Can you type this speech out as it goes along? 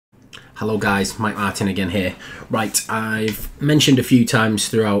Hello guys, Mike Martin again here. Right, I've mentioned a few times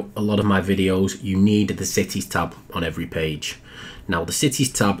throughout a lot of my videos, you need the cities tab on every page. Now the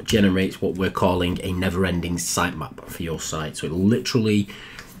cities tab generates what we're calling a never-ending sitemap for your site. So it literally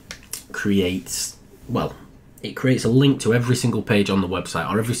creates, well, it creates a link to every single page on the website,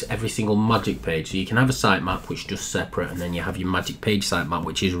 or every single magic page. So you can have a sitemap which is just separate, and then you have your magic page sitemap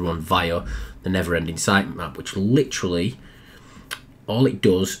which is run via the never-ending sitemap, which literally all it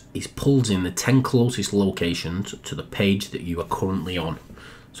does is pulls in the 10 closest locations to the page that you are currently on.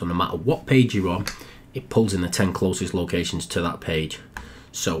 So no matter what page you're on, it pulls in the 10 closest locations to that page.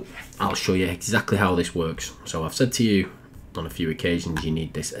 So I'll show you exactly how this works. So I've said to you on a few occasions you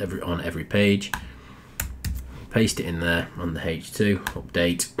need this on every page. Paste it in there on the H2,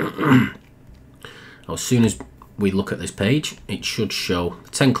 update. As soon as we look at this page, it should show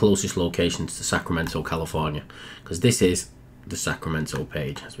the 10 closest locations to Sacramento, California, because this is the Sacramento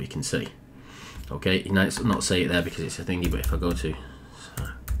page, as we can see. Okay, you might not say it there because it's a thingy, but if I go to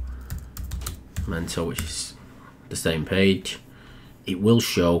Sacramento, which is the same page, it will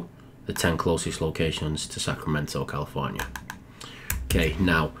show the 10 closest locations to Sacramento, California. Okay,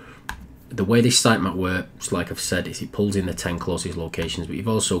 now the way this sitemap works, like I've said, is it pulls in the 10 closest locations, but you've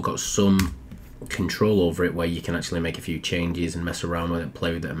also got some control over it where you can actually make a few changes and mess around with it,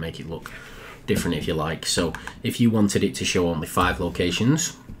 play with it, and make it look different if you like. So if you wanted it to show only 5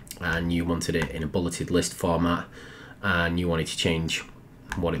 locations and you wanted it in a bulleted list format and you wanted to change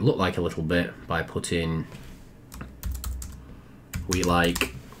what it looked like a little bit by putting we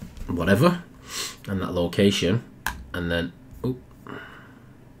like whatever and that location, and then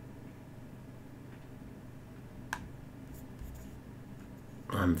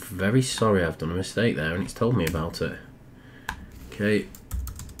I'm very sorry, I've done a mistake there and it's told me about it. Okay,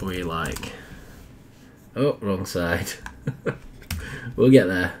 we like, oh, wrong side. We'll get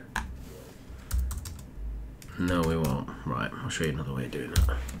there. No, we won't. Right, I'll show you another way of doing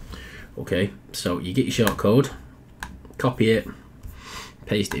that. Okay, so you get your shortcode, copy it,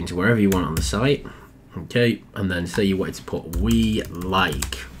 paste it into wherever you want on the site. Okay, and then say you wanted to put we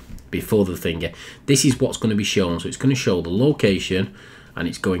like before the thing. This is what's going to be shown. So it's going to show the location and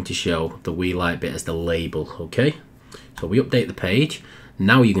it's going to show the we like bit as the label. Okay, so we update the page.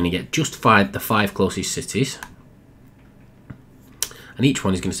 Now you're going to get just the 5 closest cities, and each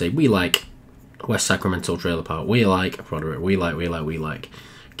one is going to say we like West Sacramento Trailer Park, we like Roderick, we like.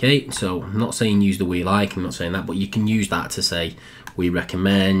 Okay, so I'm not saying use the we like, I'm not saying that, but you can use that to say we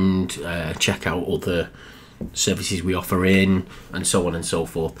recommend, check out other services we offer in, and so on and so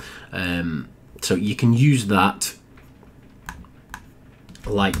forth. So you can use that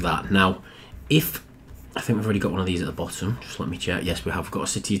like that. Now, if I think we've already got one of these at the bottom, just let me check. Yes, we have got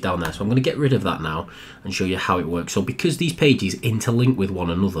cities down there. So I'm going to get rid of that now and show you how it works. So because these pages interlink with one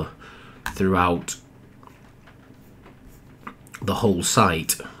another throughout the whole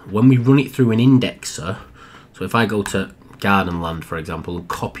site, when we run it through an indexer, so if I go to Gardenland, for example, and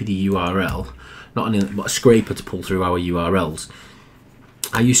copy the URL, not but a scraper to pull through our URLs,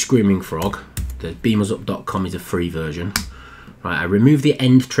 I use Screaming Frog. The beamersup.com is a free version. Right, I remove the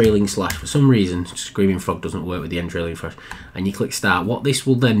end trailing slash. For some reason, Screaming Frog doesn't work with the end trailing slash. And you click start. What this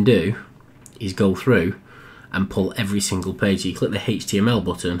will then do is go through and pull every single page. So you click the HTML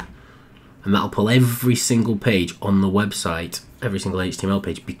button and that'll pull every single page on the website, every single HTML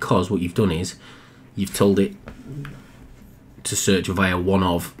page, because what you've done is you've told it to search via one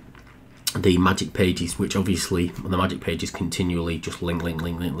of the magic pages, which obviously the magic pages continually just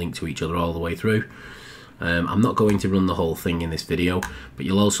link to each other all the way through. I'm not going to run the whole thing in this video, but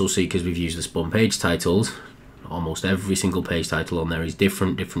you'll also see, because we've used the spun page titles, almost every single page title on there is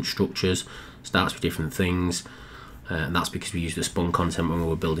different structures, starts with different things, and that's because we used the spun content when we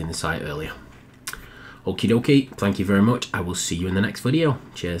were building the site earlier. Okie dokie, thank you very much. I will see you in the next video.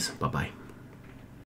 Cheers, bye bye.